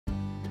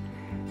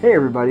Hey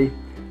everybody,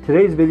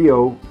 today's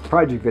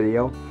project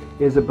video,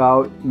 is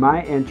about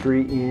my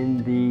entry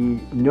in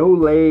the No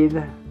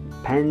Lathe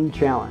Pen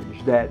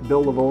Challenge that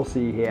Bill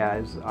Livolsi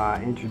has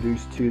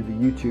introduced to the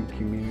YouTube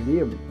community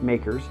of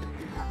makers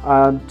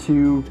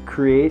to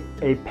create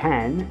a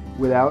pen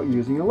without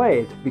using a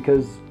lathe,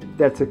 because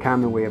that's a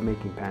common way of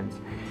making pens.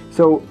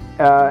 So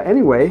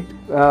anyway,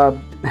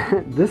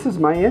 this is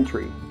my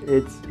entry.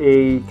 It's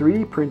a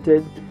 3D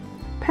printed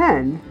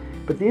pen,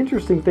 but the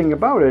interesting thing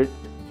about it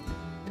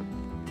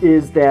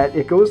is that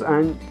it goes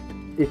on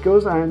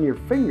your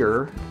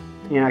finger,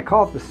 and I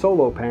call it the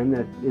solo pen.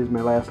 That is my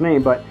last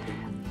name, but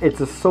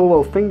it's a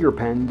solo finger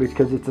pen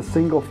because it's a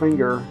single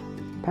finger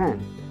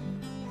pen.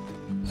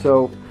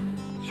 So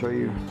I'll show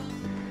you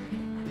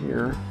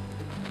here.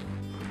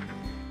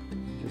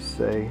 Just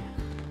say,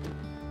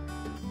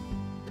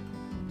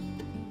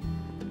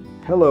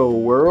 "Hello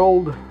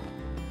world."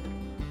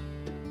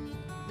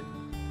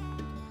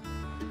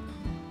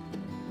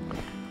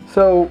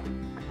 So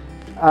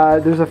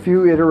there's a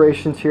few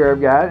iterations here I've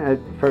got.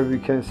 It'd probably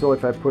be kind of silly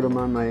if I put them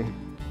on my,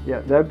 yeah,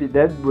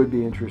 that would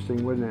be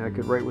interesting, wouldn't it? I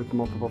could write with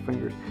multiple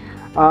fingers.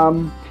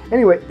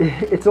 Anyway,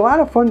 it's a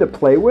lot of fun to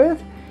play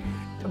with,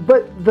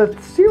 but the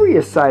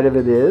serious side of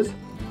it is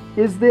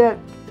that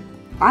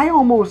I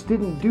almost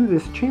didn't do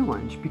this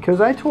challenge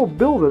because I told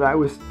Bill that I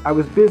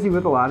was busy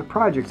with a lot of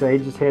projects. I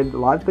just had a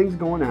lot of things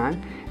going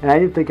on, and I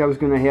didn't think I was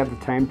going to have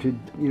the time to,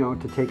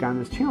 to take on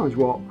this challenge.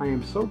 Well, I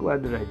am so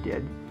glad that I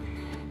did.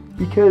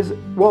 Because,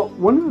 well,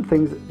 one of the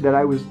things that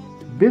I was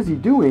busy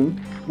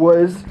doing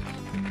was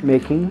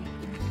making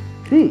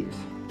these.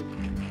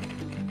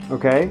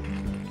 Okay?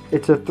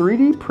 It's a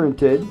 3D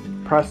printed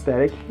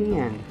prosthetic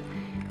hand.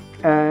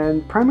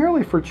 And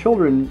primarily for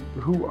children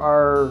who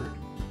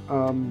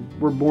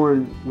were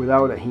born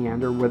without a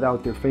hand or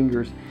without their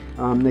fingers.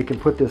 They can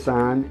put this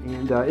on,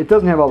 and it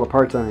doesn't have all the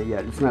parts on it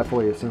yet. It's not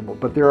fully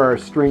assembled. But there are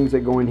strings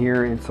that go in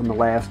here and some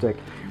elastic.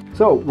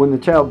 So when the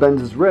child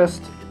bends his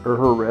wrist, or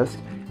her wrist,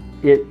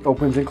 it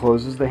opens and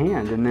closes the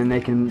hand, and then they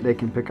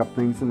can pick up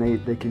things, and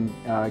they can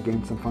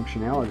gain some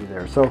functionality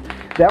there. So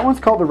that one's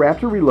called the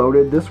Raptor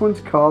Reloaded. This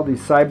one's called the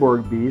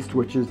Cyborg Beast,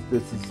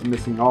 this is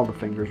missing all the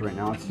fingers right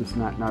now. It's just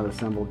not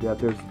assembled yet.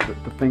 There's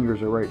the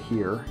fingers are right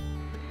here.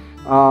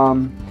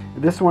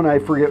 This one, I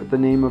forget the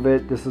name of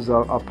it. This is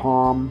a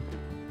palm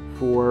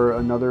for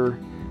another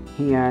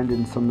hand,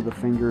 and some of the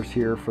fingers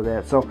here for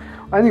that. So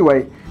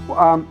anyway,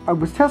 I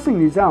was testing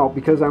these out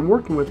because I'm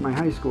working with my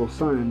high school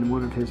son and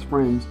one of his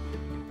friends.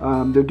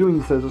 They're doing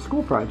this as a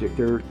school project.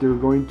 They're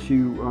going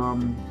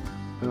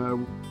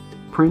to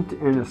print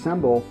and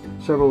assemble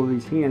several of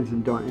these hands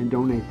and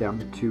donate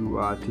them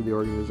to the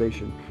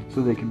organization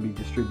so they can be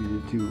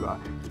distributed to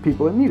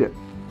people that need it.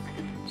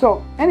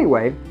 So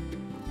anyway,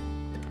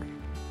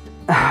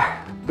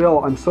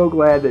 Bill, I'm so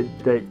glad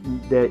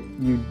that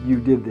you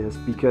did this,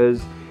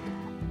 because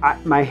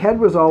my head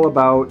was all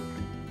about,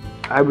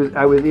 I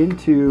was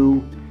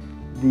into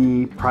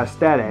the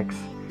prosthetics,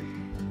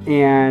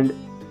 and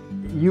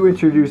you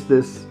introduced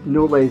this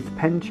No Lathe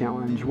Pen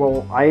Challenge.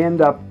 Well, I end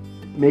up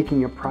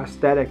making a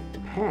prosthetic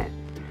pen.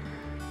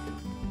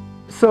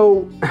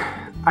 So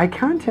I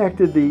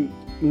contacted the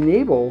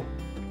E-Nable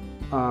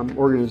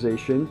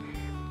organization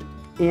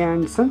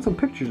and sent some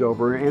pictures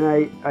over, and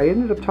I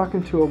ended up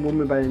talking to a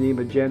woman by the name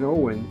of Jen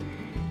Owen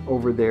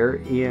over there,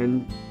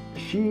 and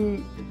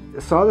she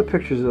saw the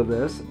pictures of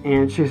this,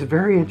 and she was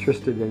very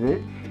interested in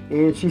it,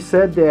 and she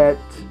said that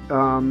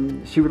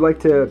she would like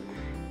to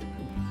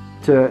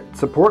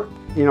support,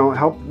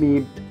 help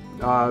me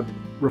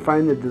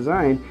refine the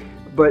design,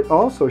 but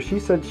also she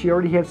said she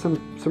already had some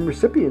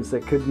recipients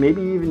that could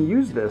maybe even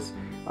use this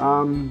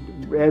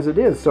as it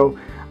is. So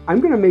I'm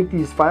going to make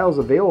these files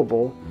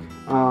available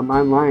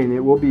online. It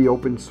will be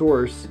open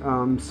source,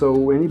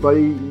 so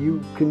anybody,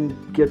 you can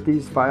get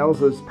these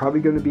files. It's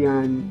probably going to be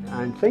on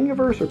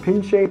Thingiverse or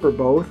PinShape or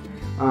both.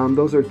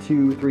 Those are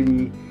two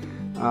 3D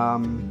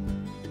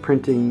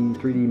printing,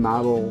 3D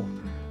model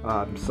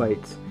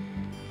sites.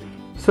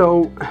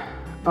 So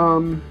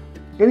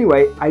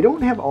anyway, I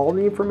don't have all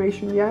the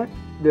information yet.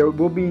 There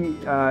will be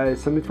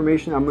some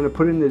information I'm going to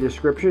put in the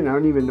description. I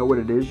don't even know what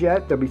it is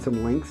yet. There'll be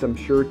some links, I'm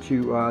sure,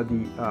 to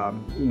the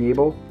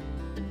E-Nable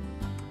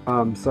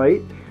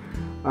site.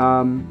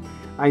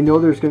 I know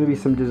there's going to be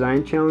some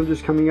design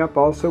challenges coming up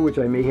also, which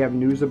I may have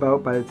news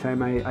about by the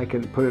time I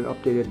can put an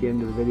update at the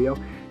end of the video.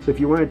 So if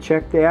you want to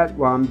check that,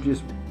 well, I'm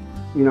just,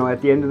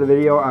 at the end of the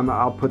video,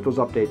 I'll put those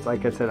updates.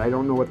 Like I said, I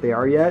don't know what they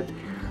are yet.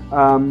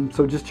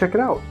 So just check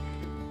it out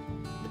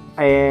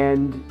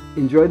and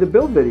enjoy the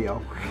build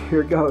video.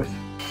 Here it goes.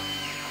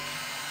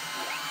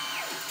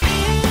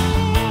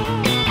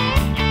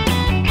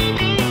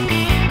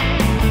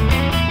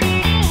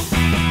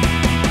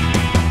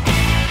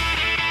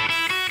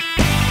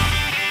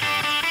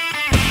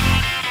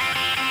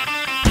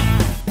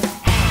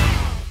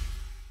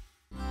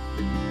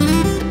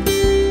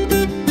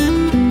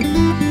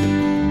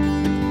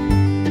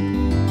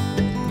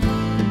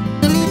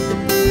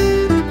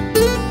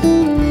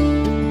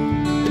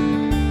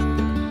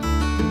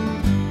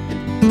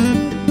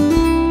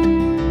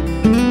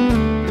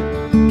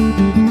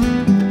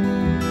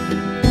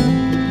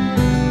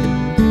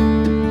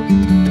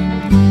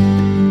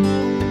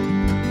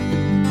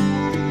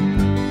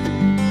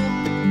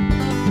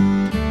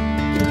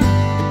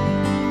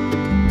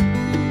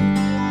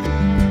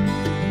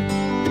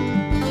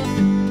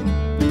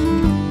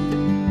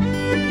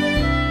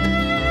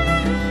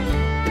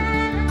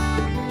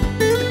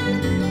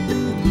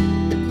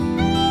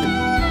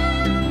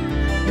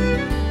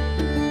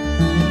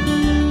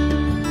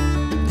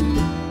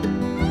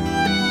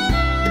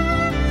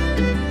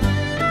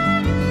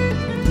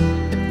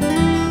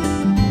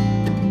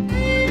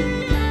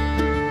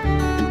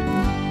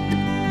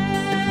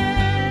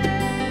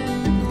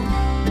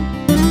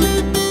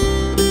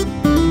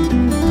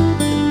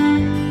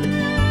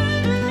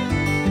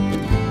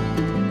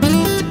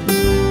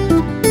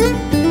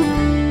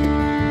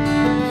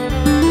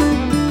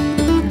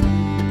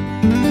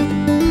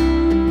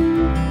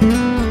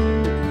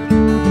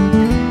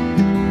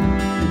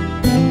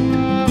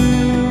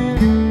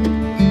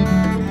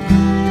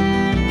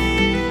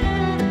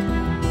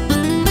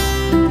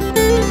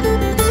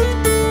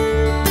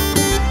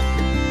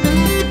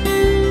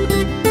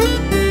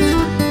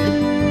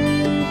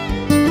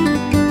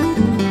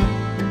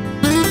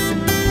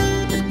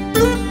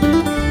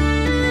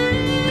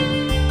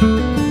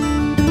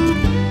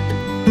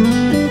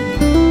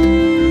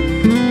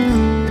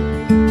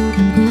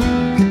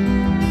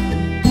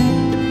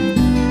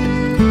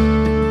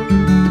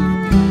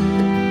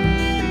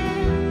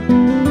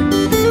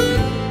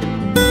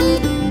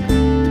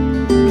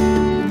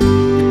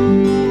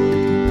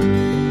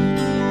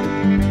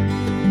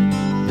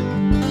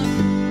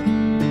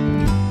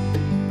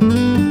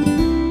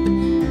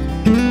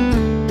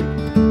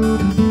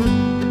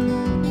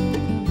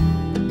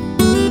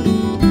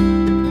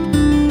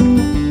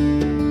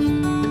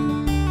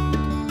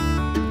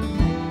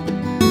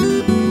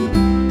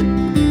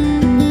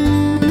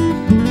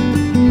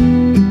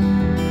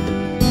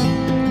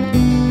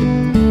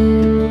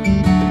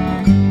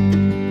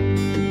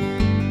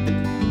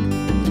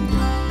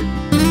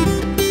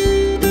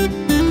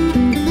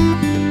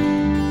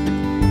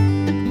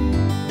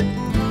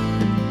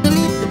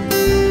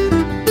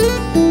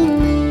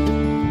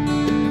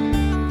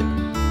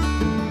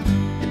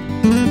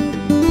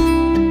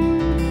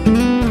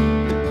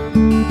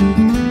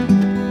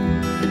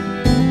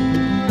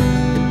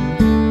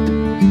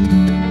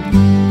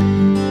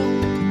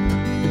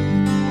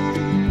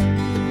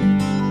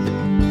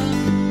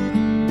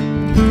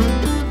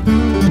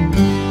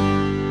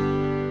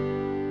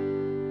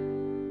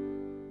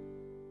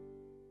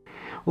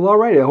 Well, all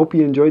right. I hope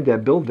you enjoyed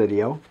that build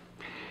video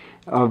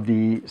of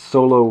the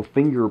Solo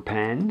finger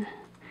pen.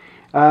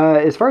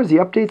 As far as the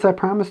updates I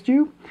promised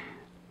you,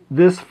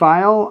 this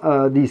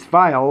file, these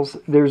files,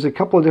 there's a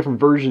couple of different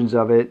versions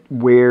of it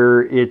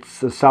where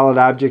it's a solid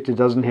object. It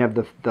doesn't have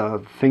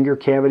the finger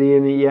cavity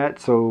in it yet,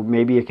 so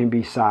maybe it can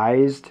be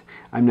sized.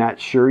 I'm not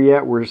sure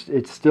yet.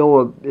 It's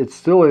still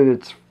in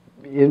its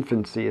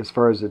infancy as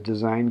far as the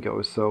design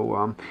goes.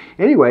 So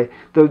anyway,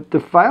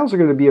 the files are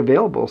going to be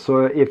available.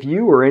 So if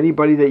you or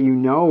anybody that you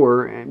know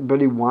or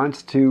anybody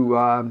wants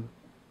to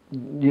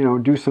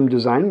do some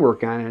design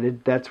work on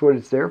it, that's what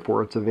it's there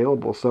for. It's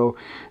available. So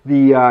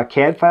the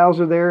CAD files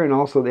are there, and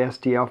also the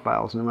STL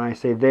files. And when I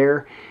say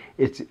there,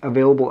 it's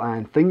available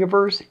on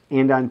Thingiverse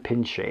and on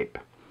PinShape.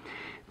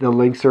 The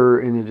links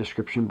are in the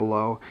description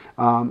below.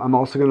 I'm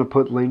also going to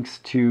put links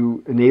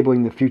to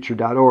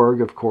enablingthefuture.org,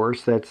 of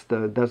course. That's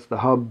the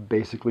hub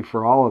basically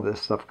for all of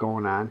this stuff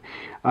going on.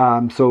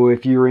 So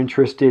if you're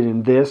interested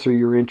in this, or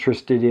you're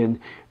interested in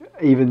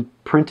even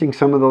printing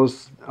some of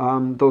those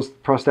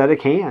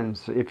prosthetic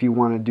hands, if you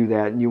want to do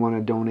that and you want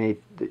to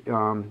donate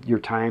your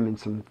time in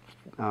some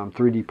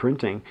 3D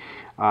printing,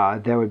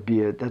 that would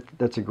be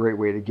that's a great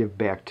way to give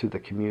back to the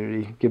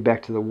community, give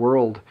back to the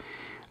world.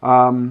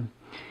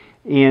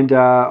 And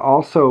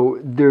also,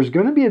 there's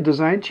going to be a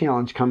design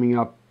challenge coming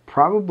up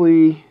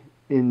probably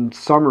in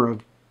summer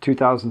of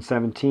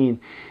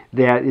 2017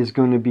 that is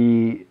going to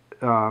be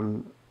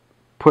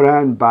put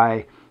on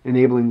by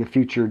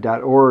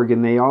enablingthefuture.org,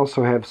 and they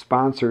also have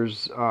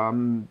sponsors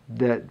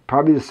that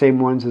probably the same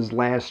ones as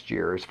last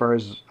year, as far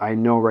as I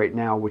know right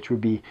now, which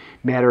would be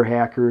Matter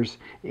Hackers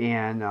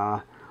and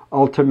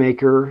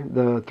Ultimaker,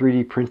 the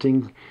 3D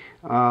printing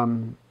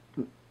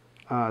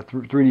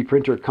 3D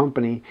printer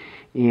company,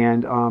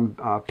 and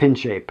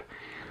PinShape.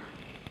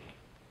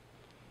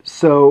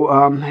 So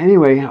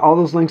anyway, all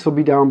those links will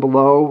be down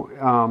below.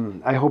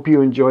 I hope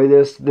you enjoy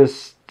this.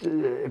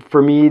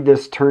 For me,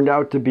 this turned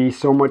out to be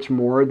so much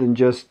more than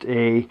just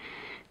a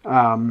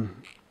no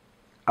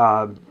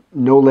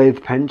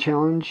lathe pen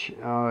challenge.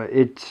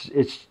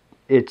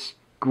 It's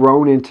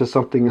grown into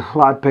something a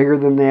lot bigger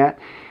than that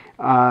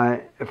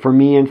for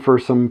me and for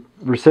some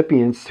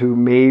recipients who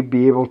may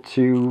be able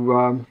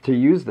to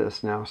use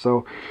this now.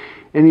 So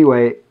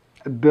anyway,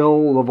 Bill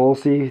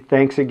Livolsi,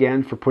 thanks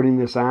again for putting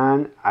this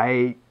on.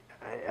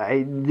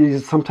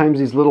 Sometimes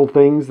these little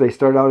things, they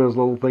start out as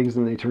little things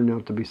and they turn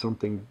out to be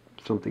something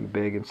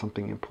big and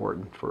something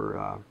important for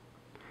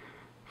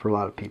a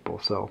lot of people.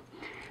 So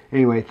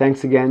anyway,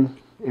 thanks again,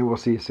 and we'll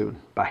see you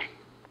soon. Bye.